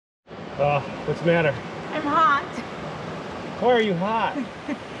What's the matter? I'm hot. Why are you hot?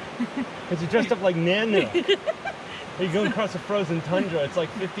 Because you're dressed up like Nanu. You're going across a frozen tundra. It's like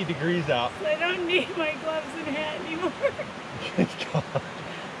 50 degrees out. I don't need my gloves and hat anymore. God.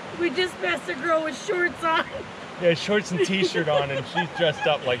 We just passed a girl with shorts on. Yeah, shorts and t-shirt on, and she's dressed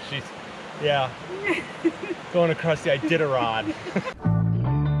up like she's, yeah, going across the Iditarod.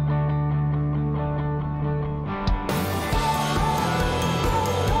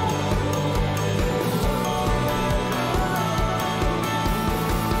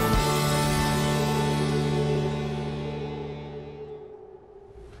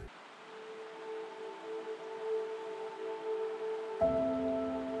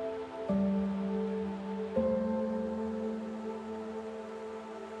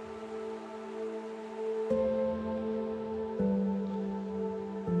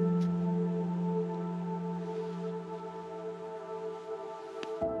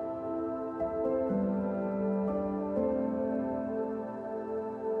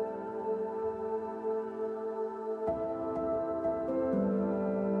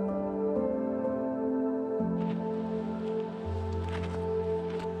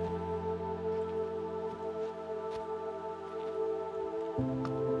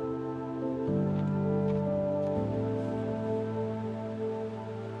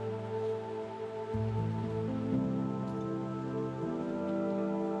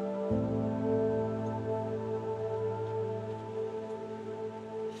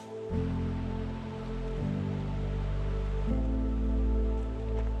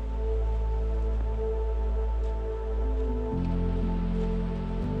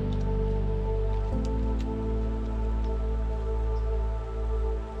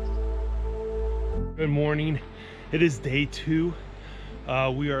 Good morning. It is day 2.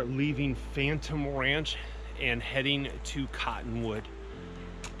 We are leaving Phantom Ranch and heading to Cottonwood.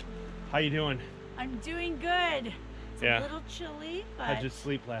 How you doing? I'm doing good. It's a little chilly, but how'd you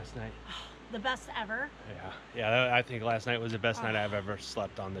sleep last night? The best ever. Yeah, I think last night was the best night I've ever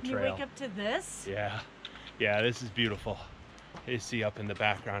slept on the trail. You wake up to this? Yeah, this is beautiful. You see up in the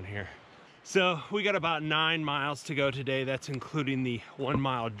background here. So we got about 9 miles to go today. That's including the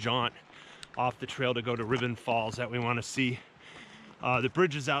 1-mile jaunt off the trail to go to Ribbon Falls that we want to see. The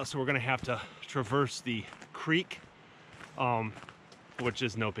bridge is out, so we're gonna have to traverse the creek, which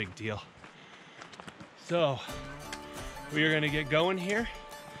is no big deal. So we are gonna get going here,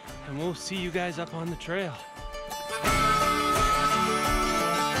 and we'll see you guys up on the trail.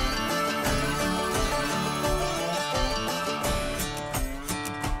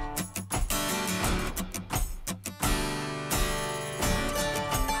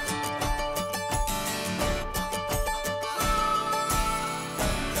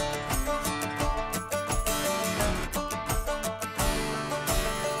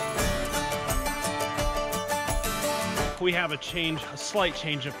 We have a slight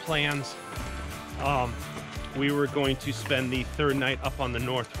change of plans. We were going to spend the 3rd night up on the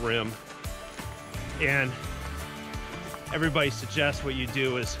North Rim, and everybody suggests what you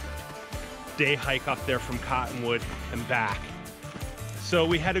do is day hike up there from Cottonwood and back. So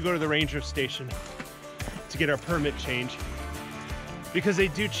we had to go to the ranger station to get our permit change, because they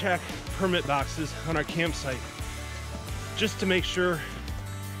do check permit boxes on our campsite just to make sure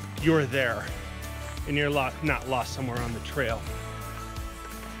you're there and you're not lost somewhere on the trail.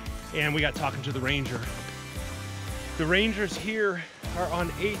 And we got talking to the ranger. The rangers here are on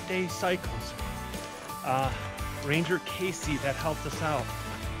 8-day cycles. Ranger Casey that helped us out,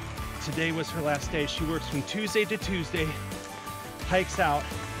 today was her last day. She works from Tuesday to Tuesday, hikes out,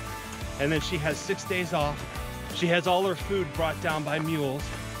 and then she has 6 days off. She has all her food brought down by mules.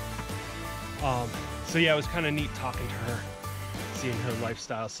 So yeah, it was kind of neat talking to her, seeing her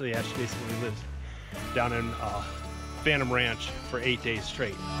lifestyle. So yeah, she basically lives down in Phantom Ranch for 8 days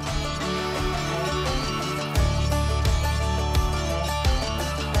straight.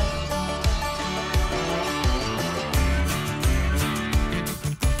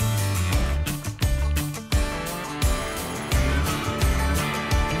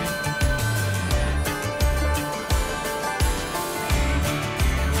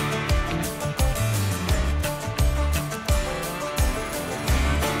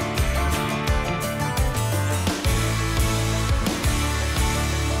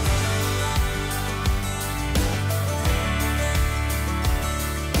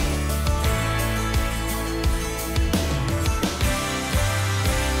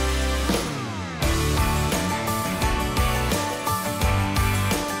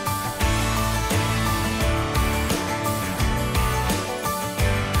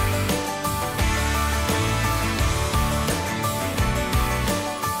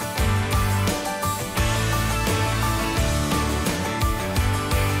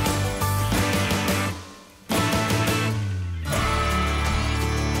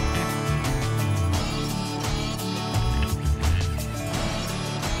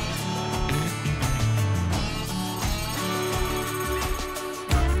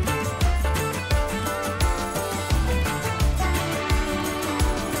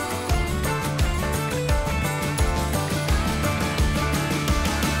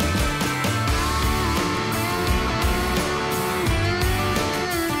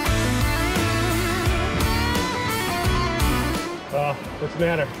 the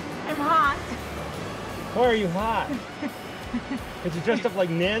matter? I'm hot. Why are you hot? Because you're dressed up like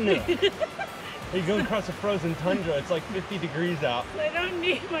Nana. You're going across a frozen tundra. It's like 50 degrees out. I don't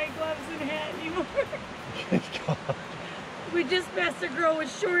need my gloves and hat anymore. God. We just passed a girl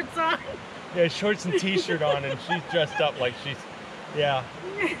with shorts on. Yeah, shorts and t-shirt on, and she's dressed up like she's, yeah,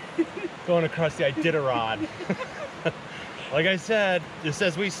 going across the Iditarod. Like I said, just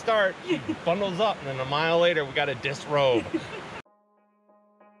as we start, she bundles up, and then a mile later, we got to disrobe.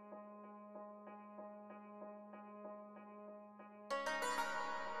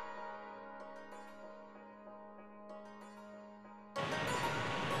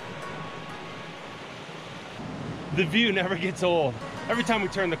 The view never gets old. Every time we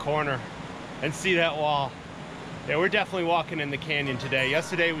turn the corner and see that wall. Yeah, we're definitely walking in the canyon today.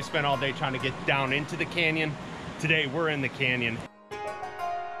 Yesterday we spent all day trying to get down into the canyon. Today we're in the canyon.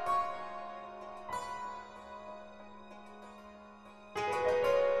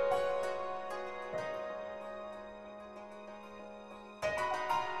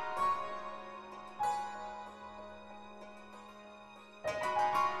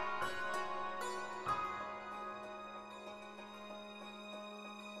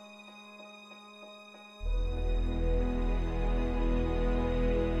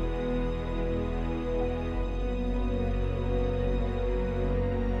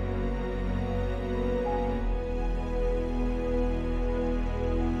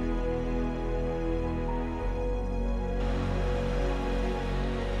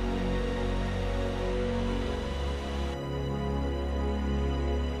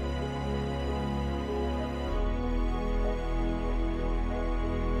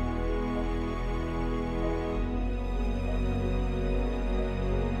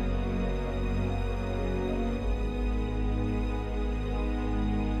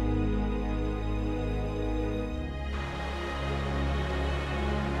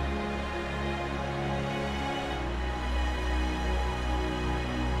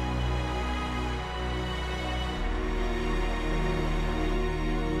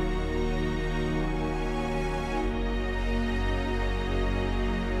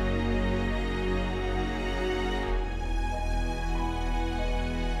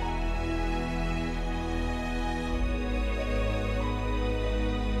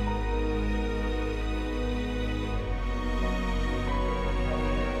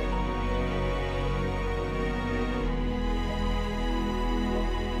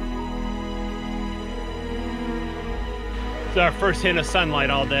 It's our first hint of sunlight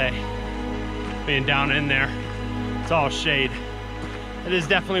all day. Being down in there, it's all shade. It is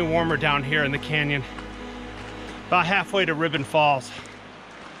definitely warmer down here in the canyon. About halfway to Ribbon Falls,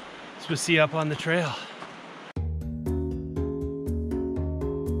 as we see up on the trail.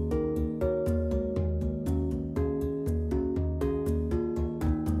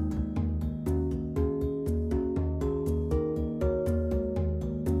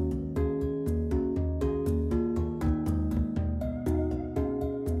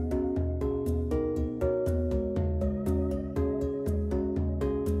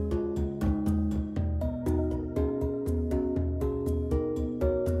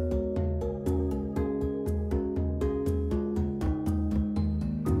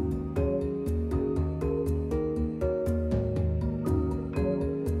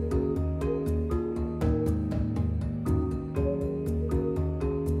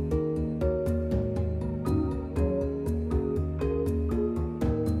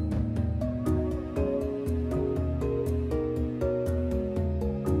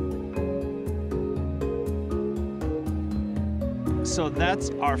 So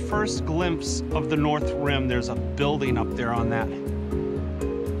that's our first glimpse of the North Rim. There's a building up there on that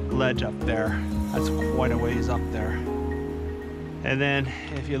ledge up there. That's quite a ways up there. And then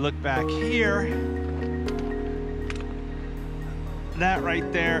if you look back here, that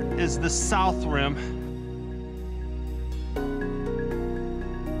right there is the South Rim.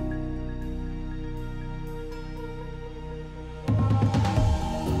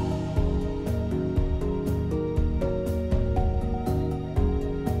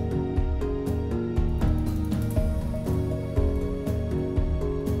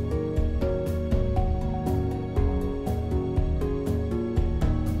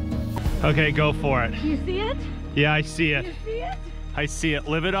 Okay, go for it. You see it? Yeah, I see it. You see it? I see it.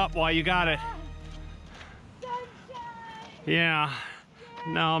 Live it up while you got it. Sunshine! Yeah.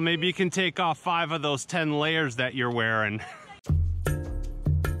 No, maybe you can take off 5 of those 10 layers that you're wearing.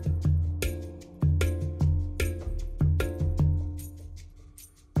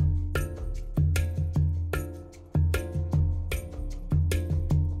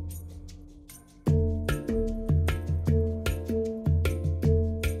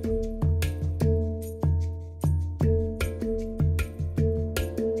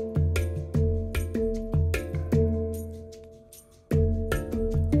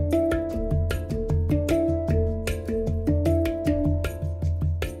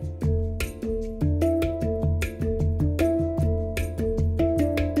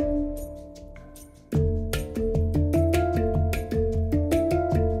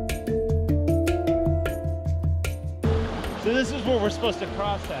 supposed to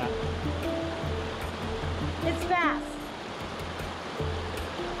cross that? It's fast.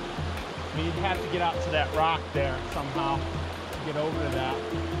 I mean, you'd have to get out to that rock there somehow to get over to that.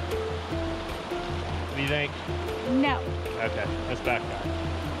 What do you think? No. Okay, let's back up.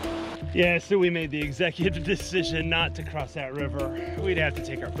 Yeah, so we made the executive decision not to cross that river. We'd have to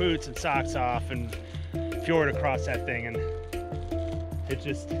take our boots and socks off and fjord across that thing, and it's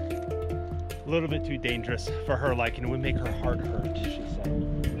just a little bit too dangerous for her liking. It would make her heart hurt, she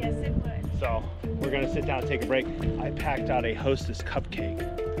said. Yes, it would. So we're gonna sit down and take a break. I packed out a Hostess cupcake.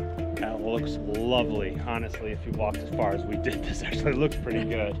 That looks lovely, honestly. If you walked as far as we did, this actually looks pretty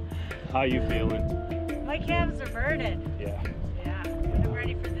good. How you feeling? My calves are burning. Yeah. Yeah, I'm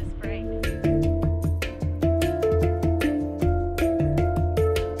ready for this break.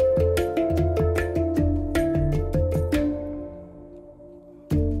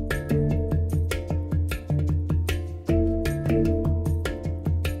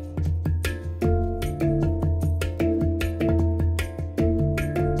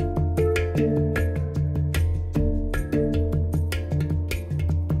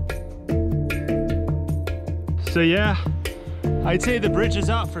 So yeah, I'd say the bridge is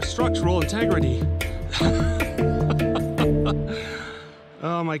out for structural integrity.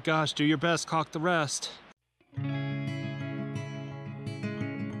 Oh my gosh, do your best, caulk the rest.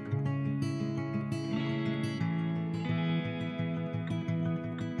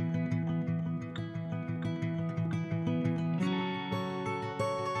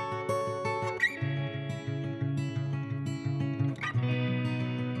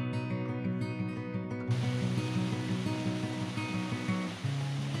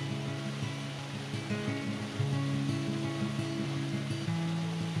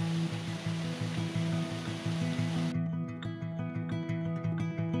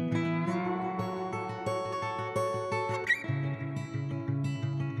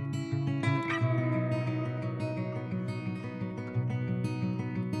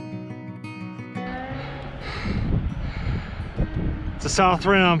 It's the South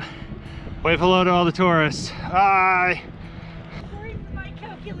Rim. Wave hello to all the tourists. Hi. According to my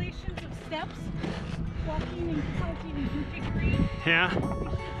calculations of steps, walking and counting in Hickory, Yeah.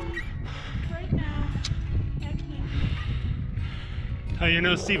 right now at camp. Oh, you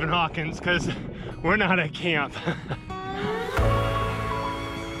know Stephen Hawkins, because we're not at camp.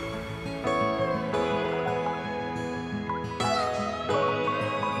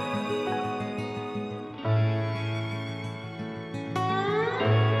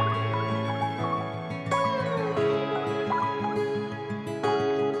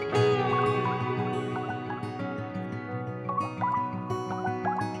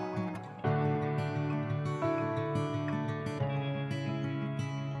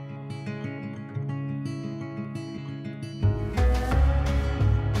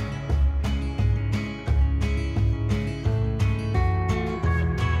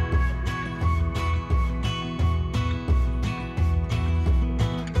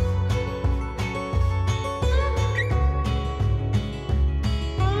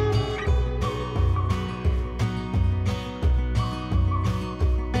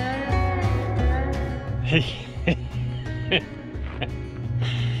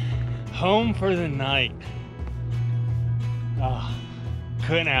 Home for the night. Oh,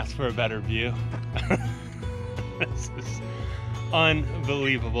 couldn't ask for a better view. This is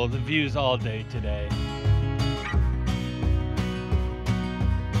unbelievable. The views all day today.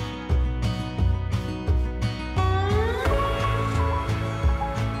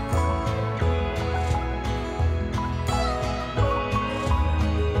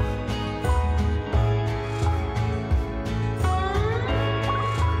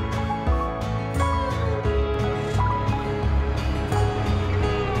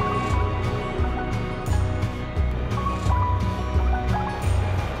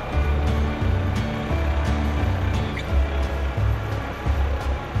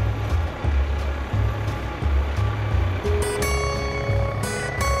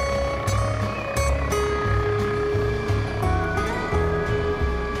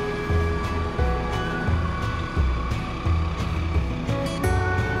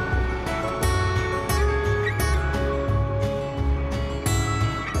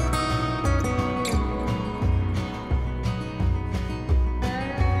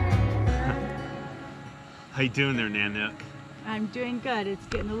 How you doing there, Nanook? I'm doing good. It's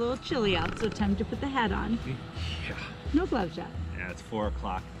getting a little chilly out, so time to put the hat on. Yeah. No gloves yet. Yeah, it's 4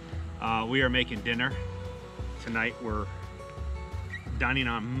 o'clock. We are making dinner. Tonight we're dining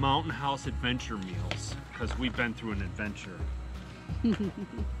on Mountain House adventure meals because we've been through an adventure.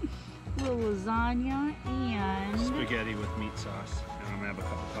 Little lasagna and spaghetti with meat sauce, and I'm gonna have a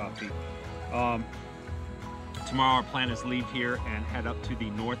cup of coffee. Tomorrow our plan is leave here and head up to the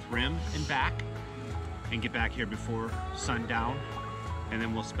North Rim and back, and get back here before sundown, and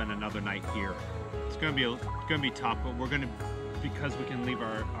then we'll spend another night here. It's gonna be tough, but we're gonna, because we can leave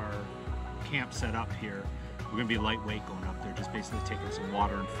our camp set up here, we're gonna be lightweight going up there, just basically taking some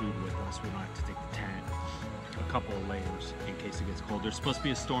water and food with us. We don't have to take the tent, a couple of layers in case it gets cold. There's supposed to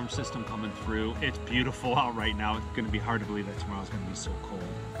be a storm system coming through. It's beautiful out right now. It's gonna be hard to believe that tomorrow's gonna be so cold.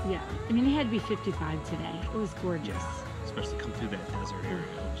 yeah, I mean it had to be 55 today. It was gorgeous. Yeah, especially come through that desert area.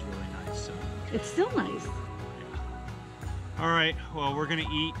 It was really nice. So It's still nice. all right, well, we're gonna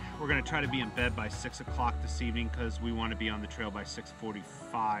eat. We're gonna try to be in bed by 6 o'clock this evening because we want to be on the trail by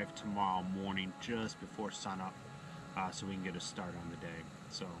 6:45 tomorrow morning, just before sunup, so we can get a start on the day.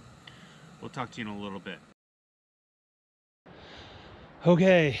 So we'll talk to you in a little bit.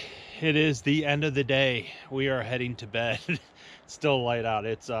 Okay, it is the end of the day. We are heading to bed. It's still light out.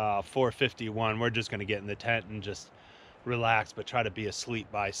 It's 4:51. We're just gonna get in the tent and just relax, but try to be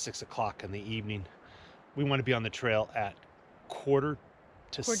asleep by 6 o'clock in the evening. We want to be on the trail at quarter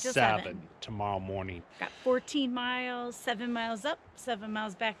to 7 tomorrow morning. Got 14 miles, 7 miles up, 7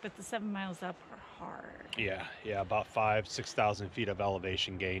 miles back, but the 7 miles up are hard. Yeah, about 6,000 feet of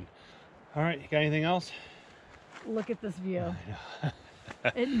elevation gain. All right, you got anything else? Look at this view.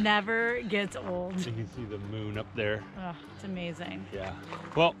 It never gets old. You can see the moon up there. Oh, it's amazing. Yeah.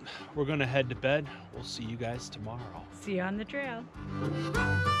 Well, we're gonna head to bed. We'll see you guys tomorrow. See you on the trail.